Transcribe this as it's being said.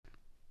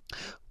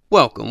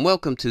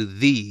Welcome to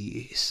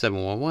the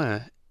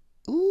 711.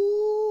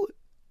 Ooh,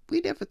 we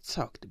never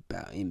talked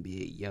about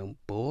NBA young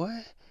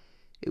boy.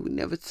 And we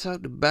never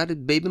talked about his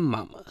baby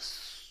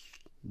mamas.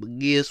 But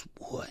guess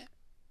what?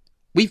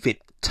 We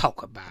finna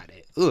talk about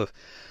it. Ugh.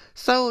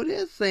 So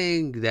this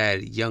thing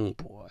that young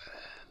boy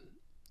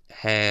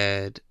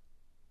had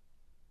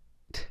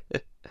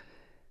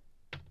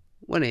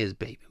one of his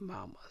baby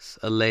mamas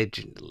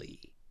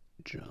allegedly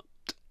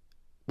jumped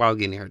while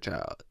getting her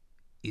child.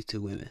 These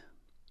two women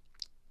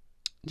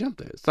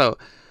jumped her. So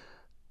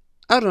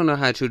I don't know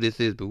how true this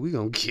is, but we're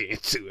going to get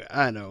into it.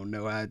 I don't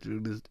know how true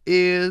this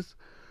is,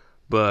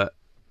 but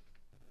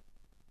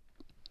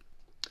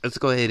let's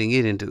go ahead and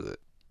get into it.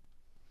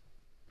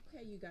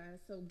 Okay, you guys,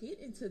 so get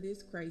into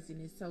this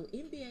craziness. So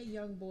NBA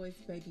YoungBoy's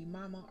baby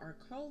mama,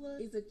 Arcola,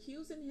 is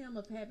accusing him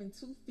of having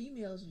two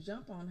females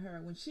jump on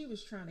her when she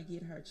was trying to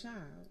get her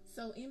child.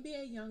 So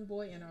NBA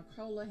YoungBoy and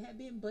Arcola have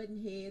been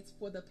butting heads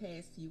for the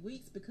past few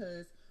weeks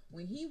because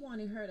when he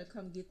wanted her to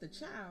come get the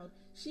child,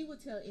 she would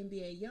tell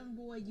NBA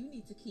YoungBoy, you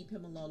need to keep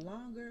him a little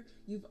longer.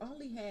 You've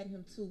only had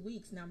him 2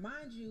 weeks. Now,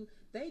 mind you,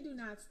 they do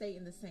not stay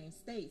in the same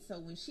state. So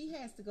when she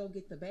has to go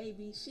get the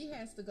baby, she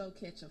has to go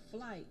catch a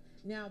flight.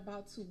 Now,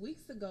 about 2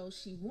 weeks ago,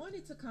 she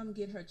wanted to come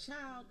get her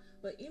child,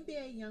 but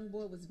NBA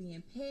YoungBoy was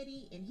being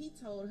petty, and he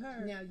told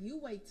her, now you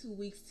wait 2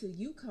 weeks till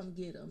you come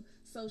get him.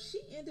 So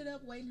she ended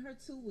up waiting her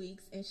 2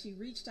 weeks, and she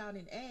reached out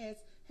and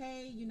asked,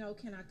 hey,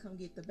 can I come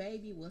get the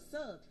baby? What's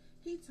up?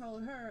 He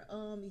told her,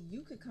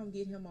 you could come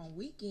get him on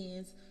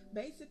weekends,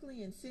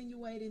 basically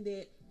insinuating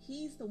that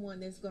he's the one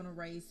that's going to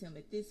raise him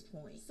at this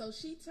point. So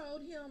she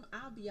told him,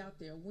 I'll be out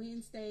there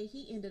Wednesday.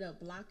 He ended up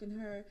blocking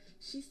her.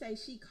 She said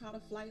she caught a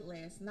flight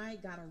last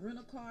night, got a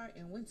rental car,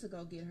 and went to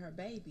go get her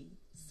baby.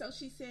 So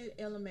she said,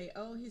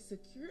 LMAO, his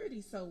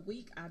security so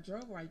weak, I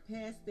drove right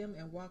past them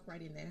and walked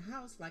right in that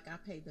house like I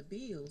paid the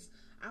bills.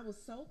 I was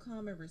so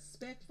calm and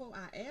respectful.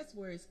 I asked,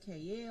 where is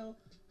KL?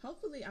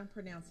 Hopefully I'm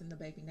pronouncing the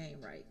baby name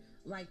right.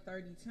 Like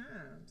 30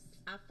 times.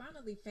 I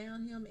finally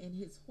found him and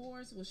his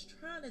horse was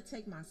trying to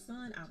take my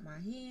son out my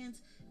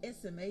hands.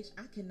 SMH,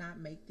 I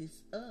cannot make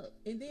this up.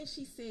 And then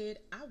she said,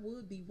 I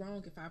would be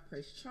wrong if I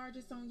press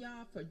charges on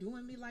y'all for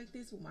doing me like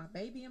this with my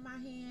baby in my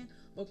hand,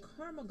 but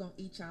karma gonna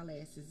eat y'all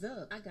asses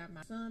up. I got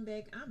my son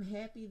back. I'm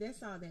happy.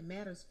 That's all that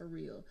matters for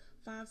real.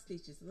 5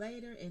 stitches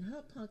later and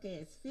her punk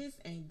ass fist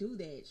ain't do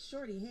that.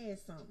 Shorty had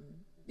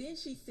something. Then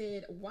she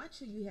said, watch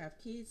who you have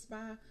kids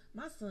by.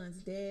 My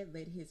son's dad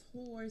let his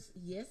horse,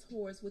 yes,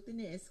 horse with an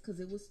S, because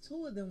it was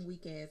 2 of them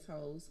weak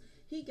assholes.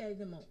 He gave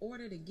them an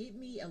order to get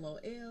me,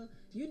 LOL.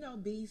 You know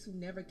bees who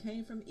never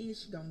came from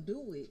Ish gon'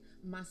 do it.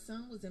 My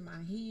son was in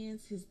my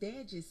hands. His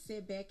dad just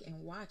sat back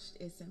and watched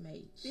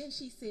SMH. Then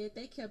she said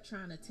they kept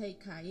trying to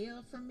take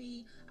Kyle from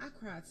me. I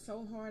cried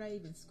so hard I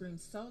even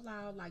screamed so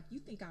loud like you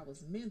think I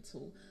was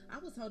mental. I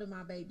was holding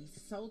my baby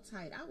so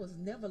tight. I was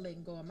never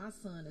letting go of my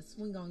son to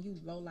swing on you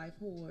low-life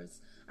whores.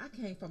 I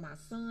came for my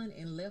son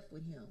and left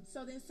with him.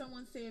 So then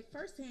someone said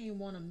first he ain't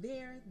want him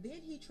there.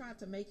 Then he tried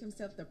to make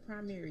himself the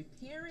primary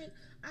parent.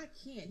 I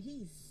can't.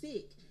 He's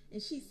sick.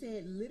 And she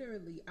said,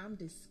 literally, I'm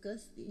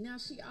disgusted. Now,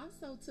 she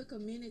also took a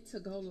minute to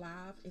go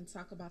live and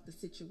talk about the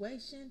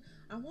situation.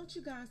 I want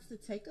you guys to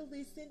take a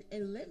listen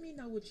and let me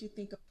know what you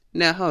think.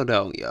 Now, hold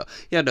on, y'all.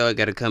 Y'all know I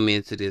gotta come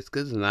into this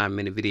because it's a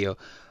 9-minute video.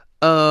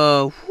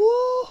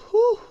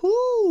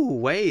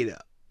 Wait a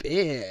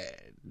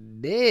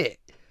bit.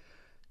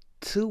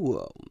 2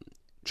 of them.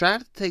 Try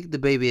to take the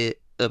baby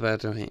up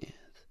out your hands.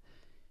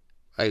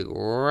 Like,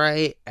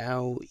 right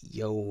out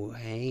your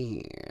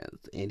hands.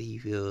 And he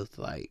feels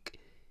like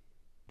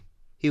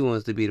he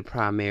wants to be the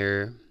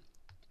primary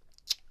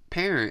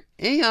parent.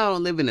 And y'all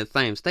don't live in the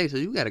same state, so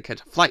you gotta catch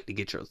a flight to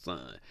get your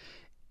son.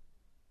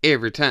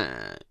 Every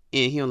time.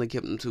 And he only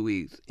kept him 2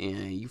 weeks.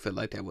 And you felt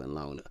like that wasn't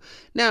long enough.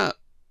 Now,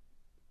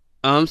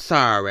 I'm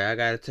sorry. I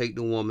gotta take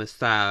the woman's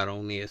side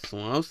on this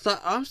one.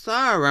 I'm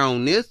sorry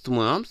on this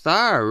one. I'm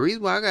sorry. The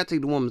reason why I gotta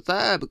take the woman's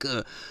side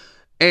because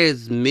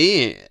as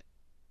men,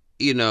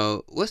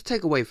 let's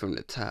take away from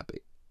the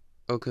topic.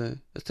 Okay?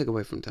 Let's take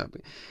away from the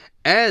topic.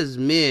 As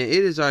men,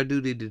 it is our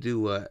duty to do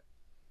what?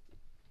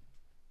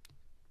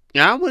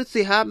 Now, I want to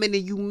see how many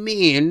of you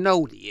men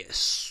know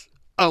this.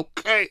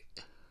 Okay?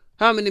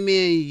 How many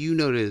men you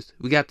know this?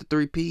 We got the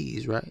 3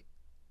 P's, right?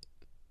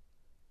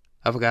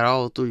 I forgot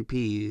all 3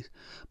 P's,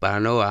 but I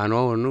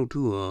know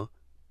 2 of them.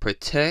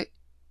 Protect,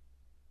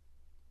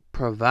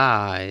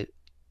 provide,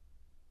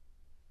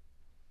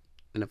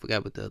 and I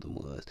forgot what the other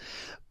one was.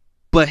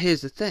 But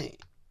here's the thing.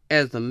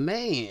 As a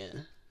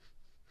man,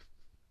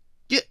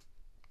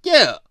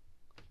 yeah,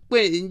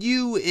 when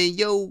you and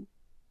your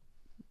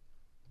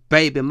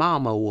baby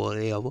mama or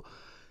whatever,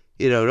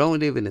 don't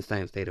live in the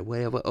same state or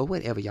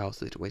whatever y'all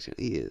situation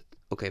is.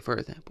 Okay, for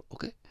example,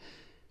 okay?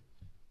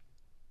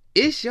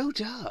 It's your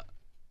job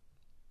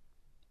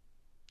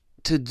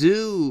to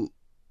do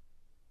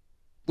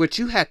what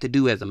you have to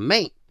do as a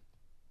man.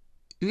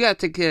 You gotta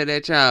take care of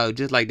that child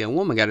just like that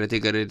woman gotta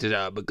take care of that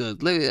child because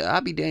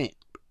I'll be damned.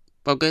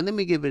 Okay, let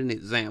me give it an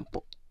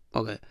example.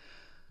 Okay.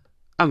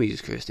 I'm gonna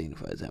use Christina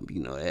for example,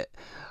 you know that.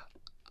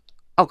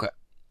 Okay,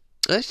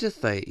 let's just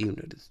say, even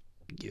though this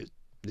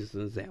is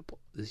an example,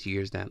 this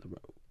year's down the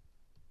road.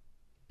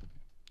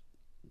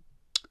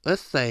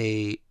 Let's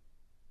say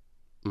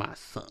my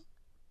son.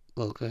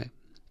 Okay,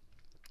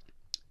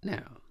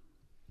 now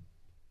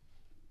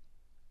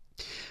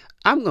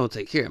I'm gonna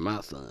take care of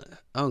my son.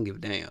 I don't give a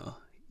damn,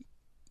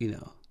 you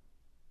know.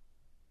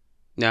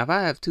 Now, if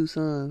I have two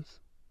sons,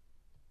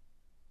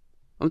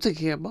 I'm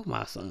taking care of both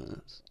my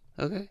sons.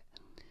 Okay,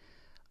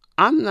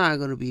 I'm not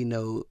gonna be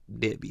no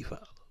deadbeat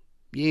father.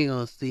 You ain't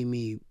gonna see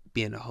me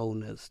be in a whole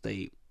nother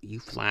state. You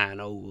flying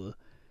over,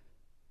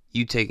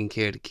 you taking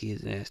care of the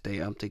kids in that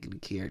state. I'm taking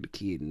care of the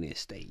kid in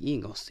this state. You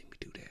ain't gonna see me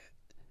do that.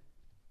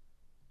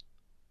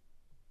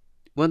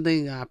 One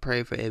thing I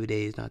pray for every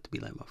day is not to be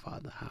like my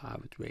father, how I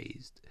was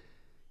raised.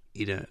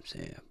 You know what I'm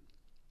saying?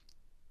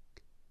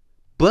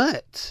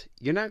 But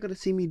you're not gonna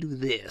see me do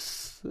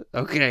this.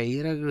 Okay,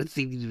 you're not gonna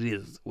see me do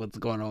this. What's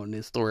going on in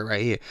this story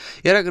right here?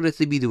 You're not gonna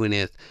see me doing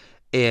this.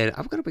 And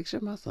I'm gonna make sure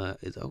my son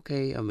is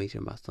okay. I'll make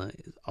sure my son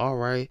is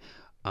alright.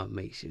 I'll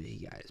make sure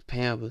he got his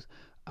pampers.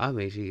 I'll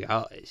make sure he got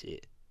all that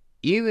shit.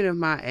 Even if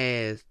my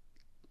ass,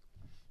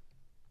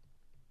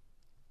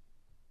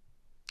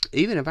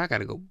 even if I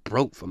gotta go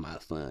broke for my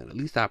son, at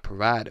least I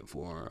provided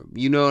for him.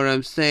 You know what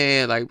I'm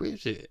saying? Like real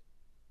shit.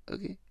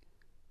 Okay.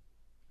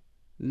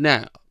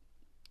 Now,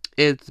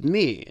 it's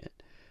men.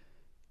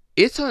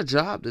 It's her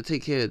job to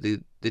take care of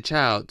the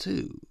child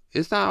too.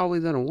 It's not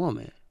always on a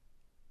woman.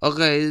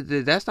 Okay,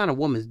 that's not a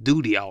woman's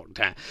duty all the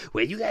time.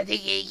 Well, you gotta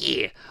take care of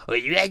kid. Well,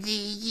 you gotta take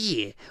care of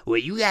kid. Well,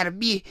 you gotta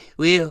be.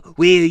 You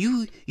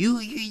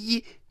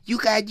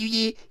gotta do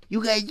that.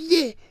 You gotta do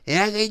that. And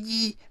I gotta do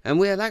that. And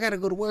well, I gotta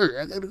go to work.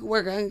 I gotta go to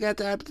work. I ain't got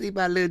time to see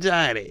my little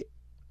Johnny.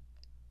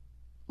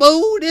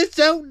 Boo, this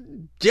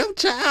your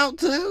child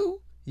too.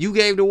 You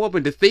gave the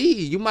woman the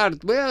feed. You might as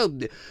well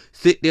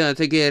sit there and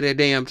take care of that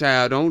damn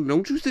child.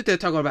 Don't you sit there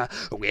talking about,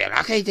 well,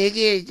 I can't take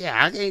care of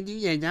that. I can't do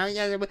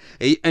that.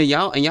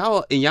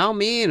 And y'all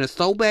men are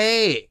so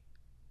bad.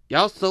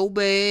 Y'all so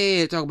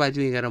bad. Talk about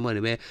you ain't got no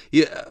money, man.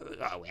 Yeah,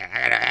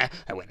 I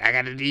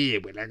gotta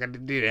do it. I gotta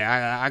do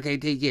that. I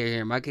can't take care of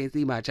him. I can't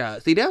see my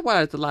child. See, that's why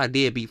there's a lot of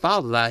deadbeat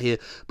fathers out here,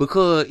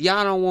 because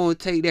y'all don't want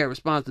to take that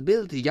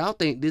responsibility. Y'all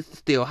think this is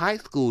still high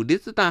school.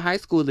 This is not high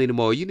school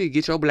anymore. You need to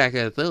get your black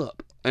ass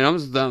up. And I'm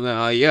just,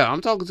 I'm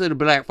talking to the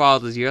black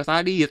fathers. Yes,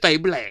 I need to stay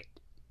black.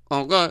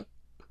 Okay.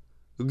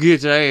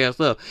 Get your ass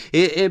up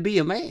and be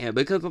a man,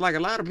 because like a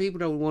lot of people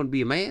don't want to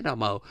be a man no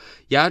more.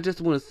 Y'all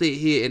just want to sit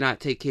here and not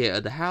take care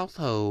of the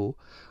household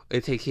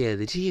and take care of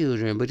the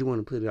children, but you want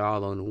to put it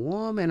all on the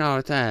woman all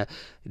the time.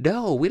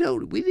 No, we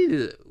don't. We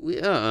need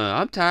to.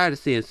 I'm tired of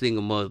seeing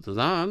single mothers.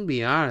 I'm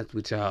being honest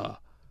with y'all.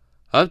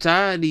 I'm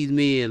tired of these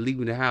men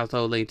leaving the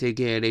household and take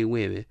care of their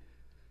women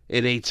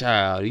and a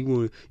child.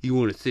 You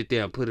want to sit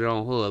there and put it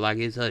on her like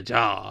it's her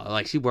job,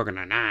 like she working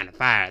a 9 to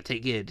 5 to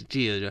take care of the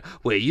children.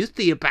 Well, you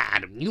still buy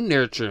them, you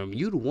nurture them,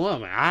 you the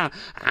woman. I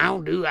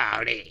don't do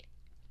all that.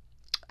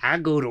 I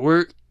go to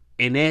work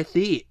and that's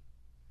it.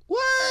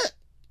 What?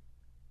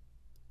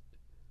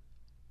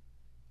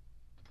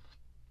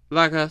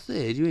 Like I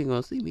said, you ain't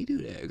gonna see me do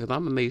that, because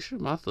I'm gonna make sure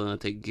my son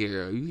taken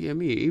care of. You hear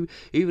me?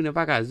 Even if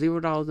I got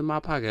 $0 in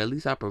my pocket, at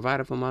least I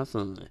provided for my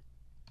son.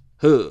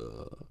 Huh?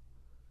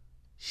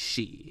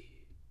 Shit.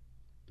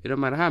 It don't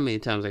matter how many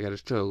times I gotta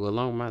struggle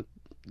along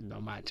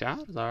my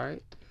child is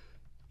alright.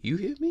 You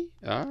hear me?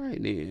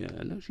 Alright then.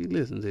 I know she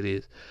listens to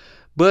this.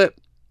 But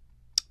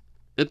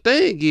the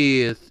thing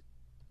is,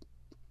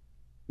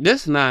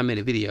 this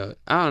 9-minute video.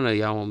 I don't know,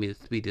 y'all want me to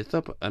speed this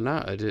up or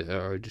not,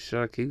 or just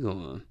should I keep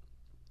going?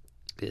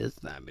 This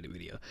 9-minute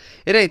video.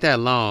 It ain't that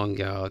long,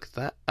 y'all,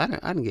 because I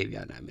done gave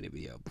y'all a 9-minute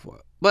video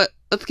before. But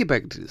let's get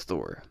back into the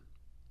story.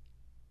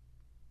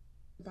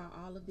 About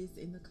all of this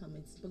in the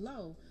comments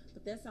below.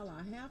 But that's all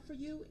I have for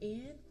you,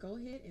 and go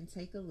ahead and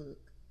take a look.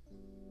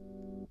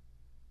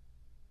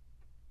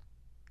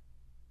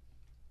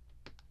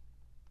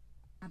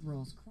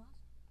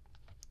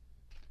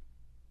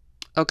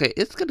 Okay,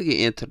 it's gonna get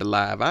into the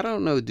live. I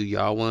don't know, do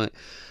y'all want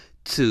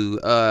to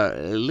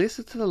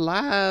listen to the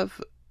live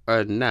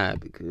or not?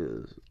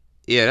 Because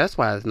yeah, that's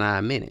why it's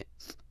 9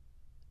 minutes.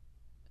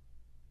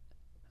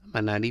 I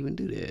might not even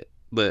do that,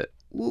 but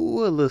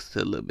we'll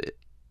listen to a little bit.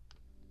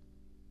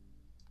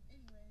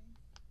 Anyway,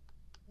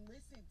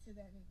 listen to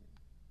that nigga.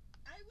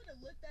 I would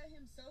have looked at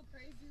him so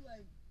crazy,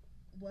 like,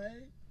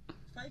 what?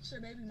 Fight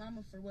your baby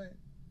mama for what?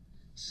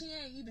 She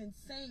ain't even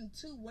saying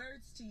 2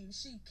 words to you.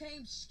 She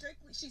came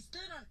strictly, she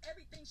stood on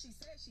everything she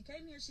said. She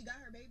came here, she got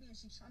her baby, and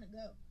she's trying to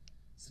go.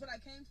 That's what I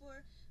came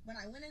for. When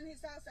I went in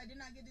his house, I did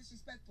not get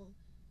disrespectful.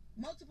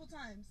 Multiple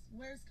times.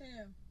 Where's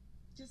KO?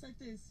 Just like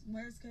this.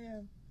 Where's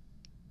KO?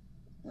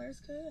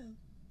 Where's KO?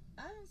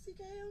 I don't see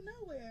KO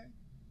nowhere.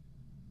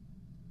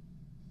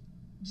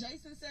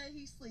 Jason said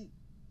he sleep.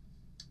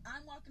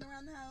 I'm walking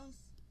around the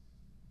house.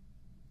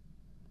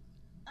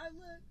 I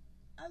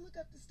look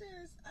up the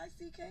stairs. I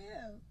see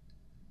KO.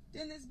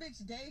 Then this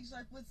bitch Dage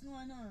like, what's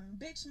going on?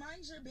 Bitch,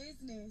 mind your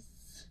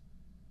business.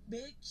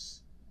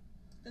 Bitch.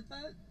 The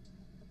fuck?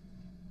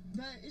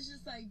 But it's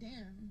just like,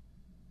 damn.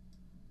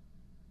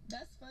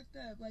 That's fucked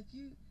up. Like,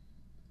 you,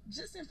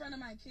 just in front of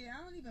my kid,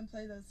 I don't even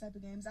play those type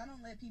of games. I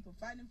don't let people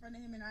fight in front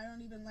of him, and I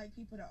don't even like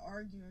people to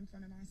argue in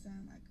front of my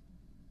son. Like,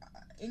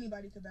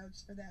 anybody could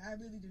vouch for that. I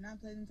really do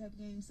not play them type of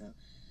games. So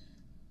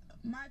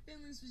my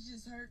feelings was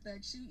just hurt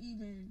that you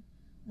even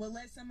would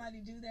let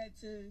somebody do that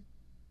to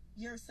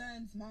your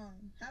son's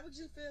mom. How would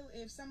you feel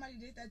if somebody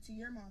did that to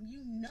your mom?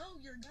 You know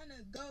you're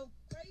gonna go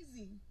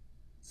crazy.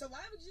 So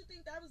why would you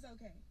think that was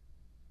okay?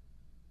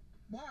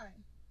 Why?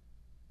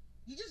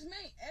 You just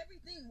made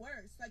everything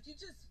worse. Like, you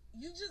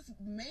just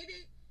made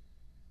it.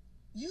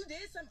 You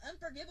did some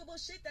unforgivable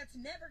shit that's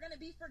never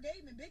gonna be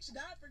forgiven. Bitch,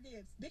 God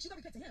forgives. Bitch, you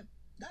gonna repent to him.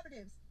 God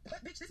forgives.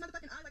 But bitch, this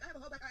motherfucking eye, like, I have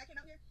a whole black eye. I came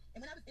out here,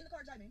 and when I was in the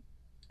car driving,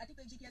 I think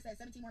the GPS said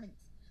 17 more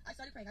minutes. I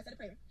started praying. I said a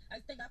prayer.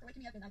 I thank God for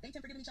waking me up, and I thanked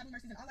him for giving me traveling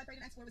mercies, and all I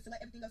prayed and asked for was to let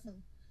everything go smooth.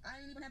 I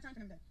didn't even have time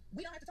for him to.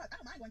 We don't have to talk. I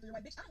don't mind going through your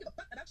life, bitch. I don't give a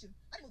fuck about you.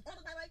 I move on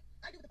with my life.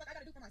 I do what the fuck I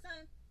gotta do for my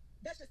son.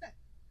 That's just that.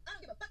 I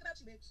don't give a fuck about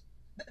you, bitch.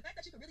 But the fact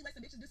that you could really let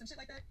some bitches do some shit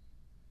like that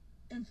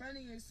in front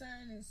of your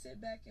son and sit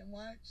back and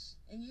watch,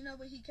 and you know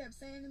what he kept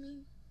saying to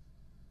me?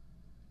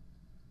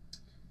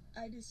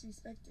 I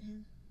disrespected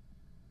him.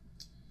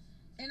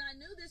 And I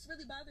knew this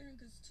really bothered him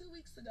because 2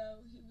 weeks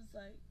ago, he was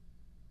like,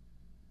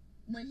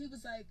 when he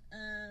was like,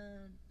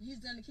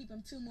 he's gonna keep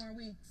him 2 more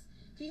weeks,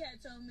 he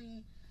had told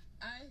me,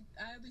 I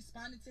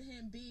responded to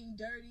him being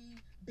dirty.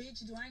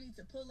 Bitch, do I need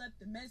to pull up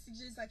the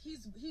messages? Like, he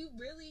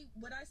really,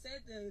 what I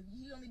said,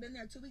 he only been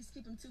there 2 weeks,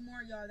 keep him 2 more,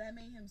 y'all. That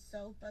made him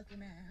so fucking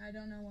mad. I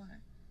don't know why.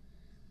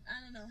 I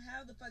don't know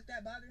how the fuck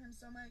that bothered him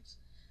so much.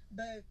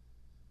 But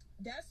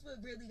that's what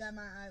really got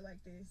my eye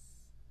like this.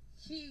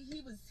 He's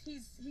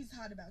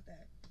hot about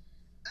that.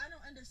 I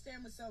don't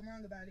understand what's so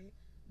wrong about it.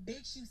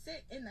 Bitch, you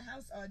sit in the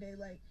house all day.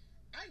 Like,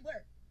 I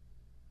work.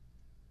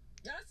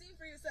 Y'all seen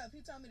for yourself.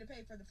 He told me to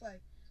pay for the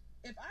flight.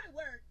 If I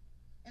work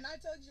and I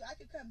told you I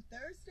could come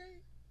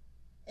Thursday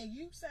and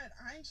you said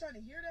I ain't trying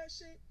to hear that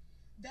shit,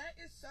 that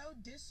is so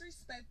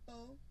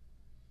disrespectful.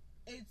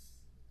 It's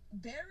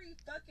very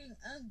fucking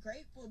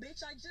ungrateful.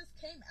 Bitch, I just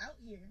came out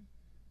here.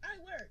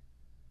 I work.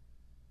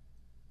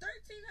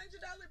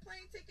 $1,300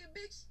 plane ticket,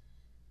 bitch.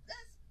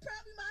 That's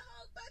probably my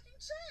whole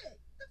fucking check.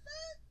 The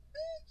fuck,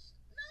 bitch?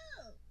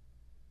 No.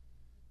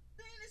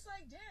 Then it's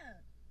like, damn.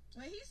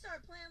 When he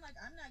started playing like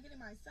I'm not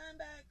getting my son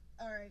back,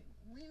 all right,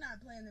 we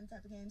not playing them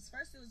type of games.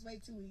 First it was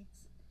wait 2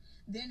 weeks.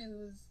 Then it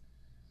was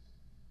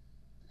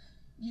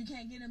you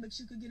can't get him, but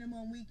you could get him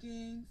on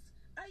weekends.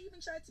 I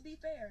even tried to be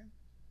fair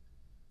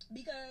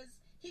because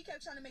he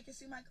kept trying to make it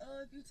seem like,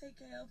 oh, if you take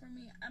KL from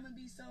me, I'm gonna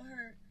be so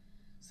hurt.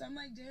 So I'm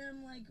like,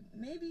 damn, like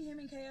maybe him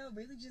and KL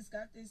really just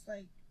got this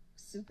like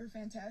super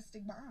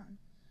fantastic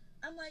bond.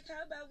 I'm like,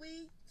 how about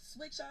we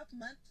switch off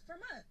month for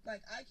month?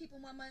 Like, I keep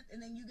him 1 month,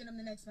 and then you get him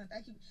the next month.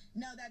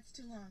 No, that's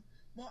too long.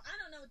 Well, I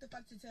don't know what the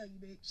fuck to tell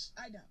you, bitch.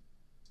 I don't.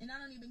 And I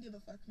don't even give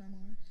a fuck no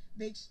more.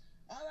 Bitch,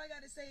 all I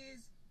gotta say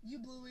is, you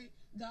blew it.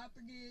 God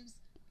forgives.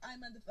 I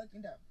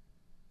motherfucking don't.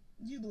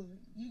 You blew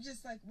it. You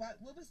just like,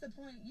 what was the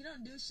point? You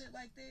don't do shit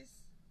like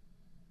this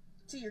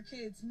to your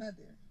kid's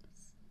mother.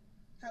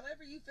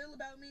 However you feel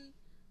about me,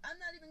 I'm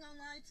not even gonna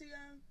lie to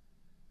y'all.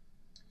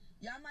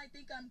 Y'all might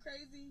think I'm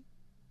crazy.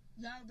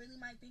 Y'all really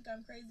might think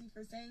I'm crazy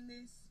for saying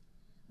this,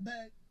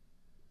 but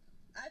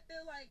I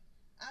feel like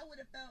I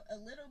would have felt a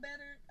little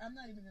better. I'm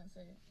not even gonna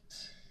say it.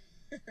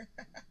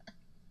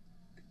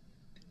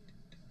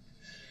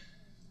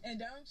 And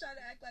don't try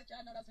to act like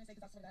y'all know what I was gonna say,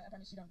 because I swear to God, I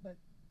promise you don't. But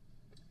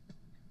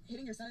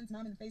hitting your son's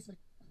mom in the face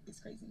is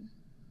crazy.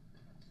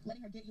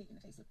 Letting her get hit in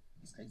the face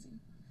is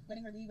crazy.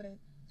 Letting her leave with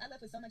I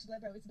left with so much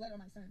blood, bro. It's blood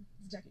on my son.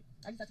 His jacket.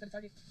 I just had to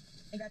go to Target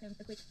and grab him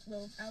a quick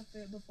little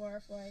outfit before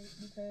our flight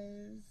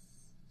because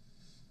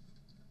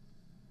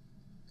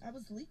I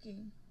was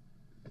leaking.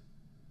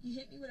 He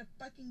hit me with a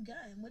fucking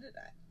gun. What did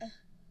I...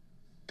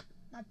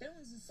 my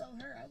feelings were so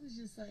hurt. I was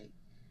just like,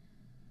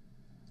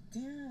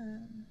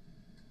 damn.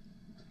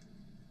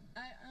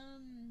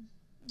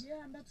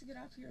 Yeah, I'm about to get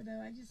off here,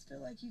 though. I just feel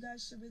like you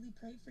guys should really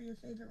pray for your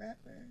favorite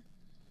rapper.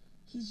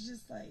 He's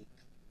just like...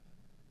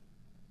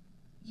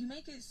 You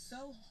make it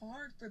so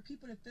hard for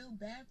people to feel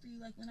bad for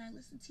you. Like, when I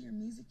listen to your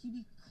music, you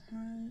be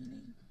crying.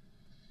 And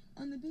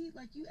on the beat,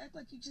 like, you act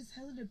like you just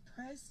hella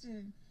depressed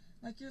and...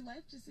 like, your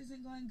life just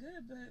isn't going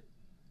good, but,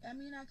 I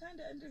mean, I kind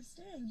of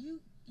understand.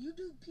 You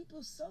do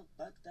people so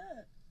fucked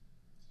up.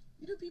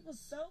 You do people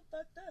so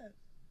fucked up.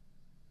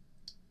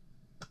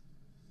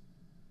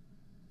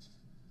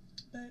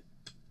 But,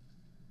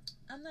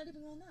 I'm not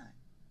even gonna lie.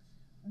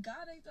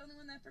 God ain't the only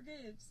one that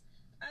forgives.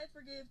 I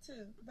forgive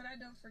too, but I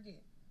don't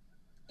forget.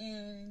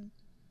 And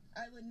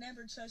I would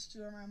never trust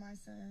you around my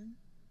son.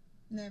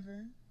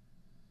 Never.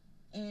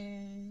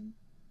 And,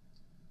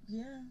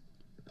 yeah.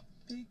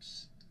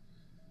 Bitch.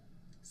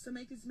 So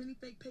make as many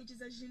fake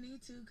pages as you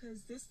need to,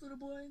 because this little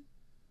boy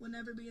will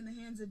never be in the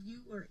hands of you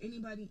or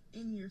anybody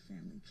in your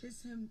family.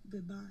 Kiss him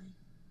goodbye.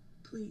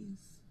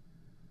 Please.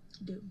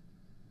 Do.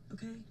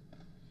 Okay?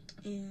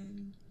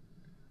 And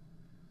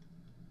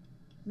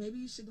maybe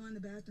you should go in the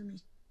bathroom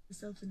and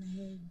yourself in the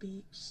head,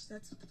 bitch.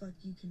 That's what the fuck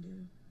you can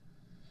do.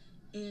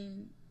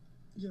 And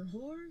your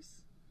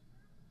whores,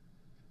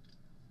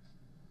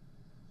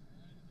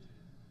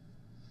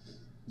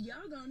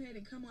 y'all go ahead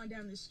and come on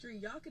down the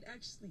street. Y'all could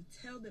actually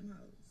tell them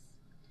hoes.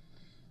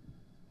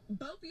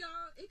 Both of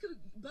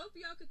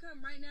y'all could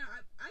come right now.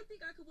 I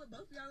think I could whip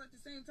both of y'all at the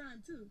same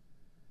time too.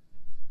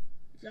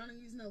 If y'all don't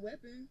use no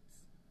weapons,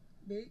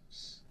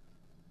 bitch.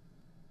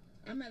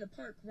 I'm at a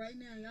park right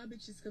now. Y'all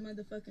bitches can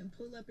motherfucking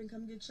pull up and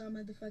come get y'all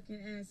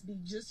motherfucking ass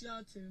beat. Just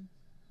y'all two.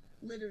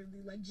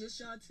 Literally, like just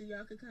y'all two.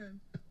 Y'all could come.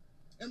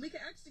 And we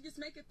could actually just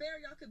make it fair.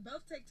 Y'all could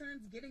both take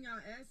turns getting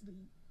y'all ass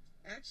beat.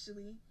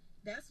 Actually,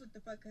 that's what the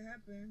fuck could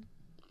happen.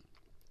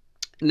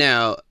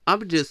 Now, I'm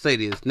gonna just say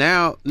this.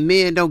 Now,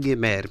 men, don't get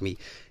mad at me.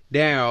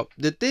 Now,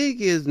 the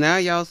thing is, now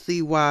y'all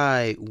see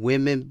why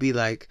women be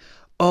like,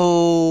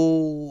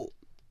 oh,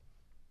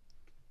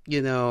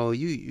 you know,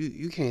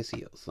 you can't see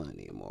your son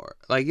anymore.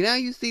 Like, now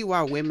you see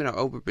why women are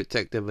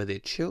overprotective of their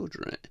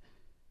children.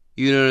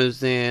 You know what I'm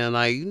saying?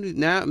 Like,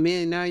 now,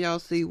 men, now y'all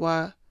see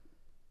why?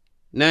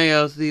 Now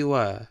y'all see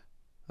why.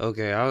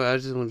 Okay, I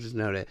just want you to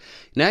know that.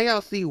 Now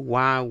y'all see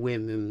why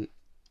women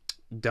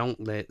don't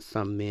let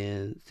some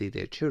men see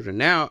their children.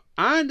 Now,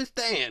 I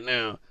understand.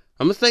 Now,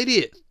 I'm going to say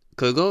this.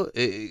 Because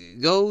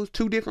it goes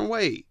two different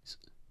ways.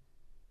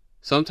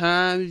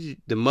 Sometimes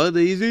the mother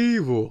is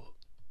evil.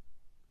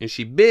 And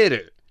she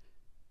bitter.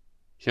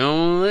 She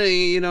don't,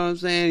 you know what I'm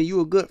saying?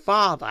 You a good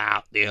father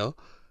out there.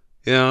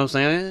 You know what I'm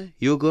saying?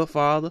 You a good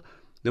father.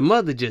 The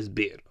mother just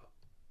bitter.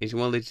 And she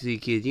won't let you see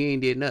kids. You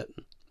ain't did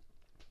nothing.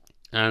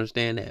 I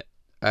understand that.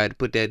 I had to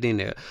put that in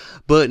there.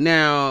 But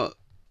now,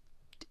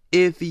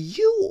 if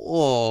you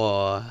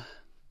are,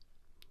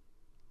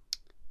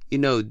 you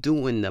know,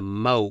 doing the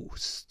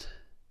most,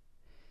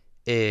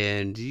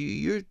 and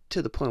you're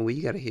to the point where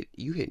you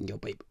hitting your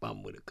baby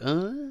mama with a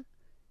gun,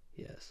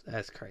 yes,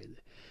 that's crazy.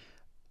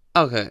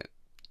 Okay.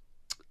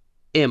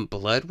 And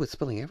blood was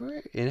spilling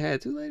everywhere, and it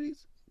had two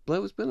ladies.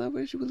 Blood was spilling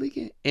everywhere, she was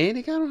leaking, and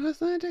it got on her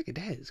son jacket.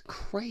 That is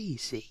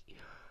crazy.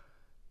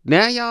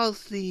 Now y'all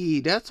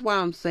see, that's why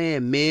I'm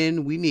saying,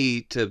 men, we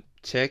need to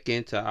check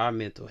into our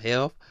mental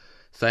health.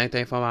 Same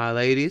thing for my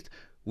ladies.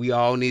 We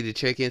all need to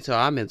check into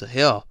our mental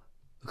health.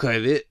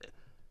 Because it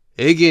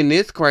getting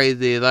this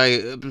crazy.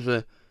 Like,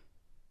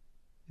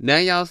 now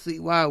y'all see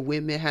why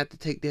women have to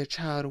take their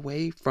child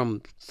away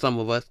from some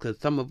of us. Because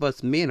some of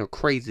us men are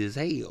crazy as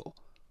hell.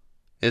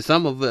 And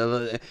some of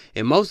us,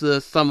 and most of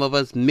us, some of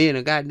us men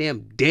are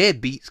goddamn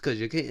deadbeats because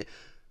you can't.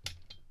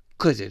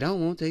 Because you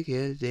don't want to take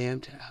care of the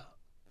damn child.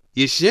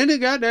 You shouldn't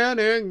have got down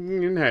there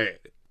and had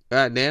it.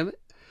 God damn it.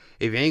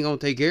 If you ain't gonna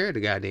take care of the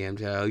goddamn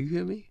child, you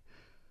hear me?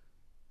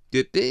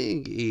 The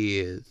thing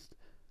is,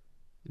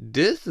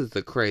 this is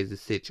a crazy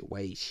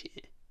situation.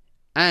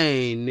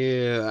 I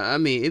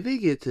mean, if it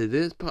gets to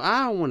this point,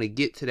 I don't want to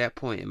get to that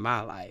point in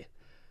my life.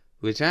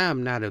 Which I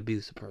am not an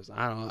abusive person.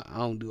 I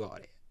don't do all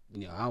that.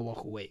 You know, I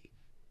walk away.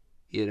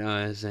 You know what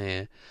I'm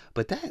saying?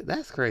 But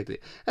that's crazy.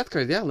 That's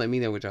crazy. Y'all let me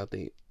know what y'all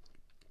think.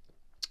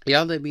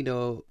 Y'all let me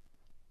know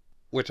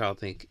what y'all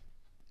think.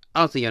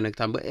 I'll see y'all next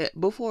time. But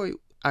before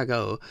I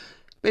go,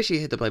 make sure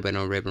you hit the play button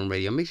on Red Room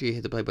Radio. Make sure you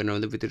hit the play button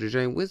on Living Through the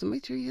Dream Wisdom.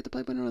 Make sure you hit the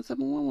play button on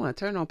 711.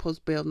 Turn on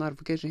post bell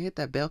notification. Hit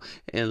that bell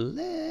and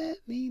let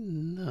me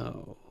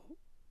know.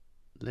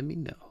 Let me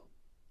know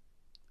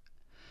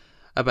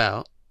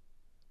about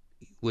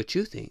what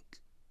you think.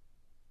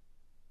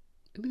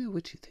 Let me know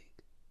what you think.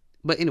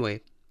 But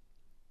anyway,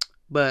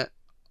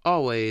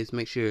 always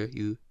make sure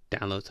you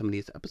download some of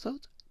these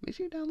episodes. Make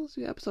sure you download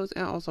some episodes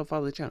and also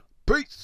follow the channel. Peace.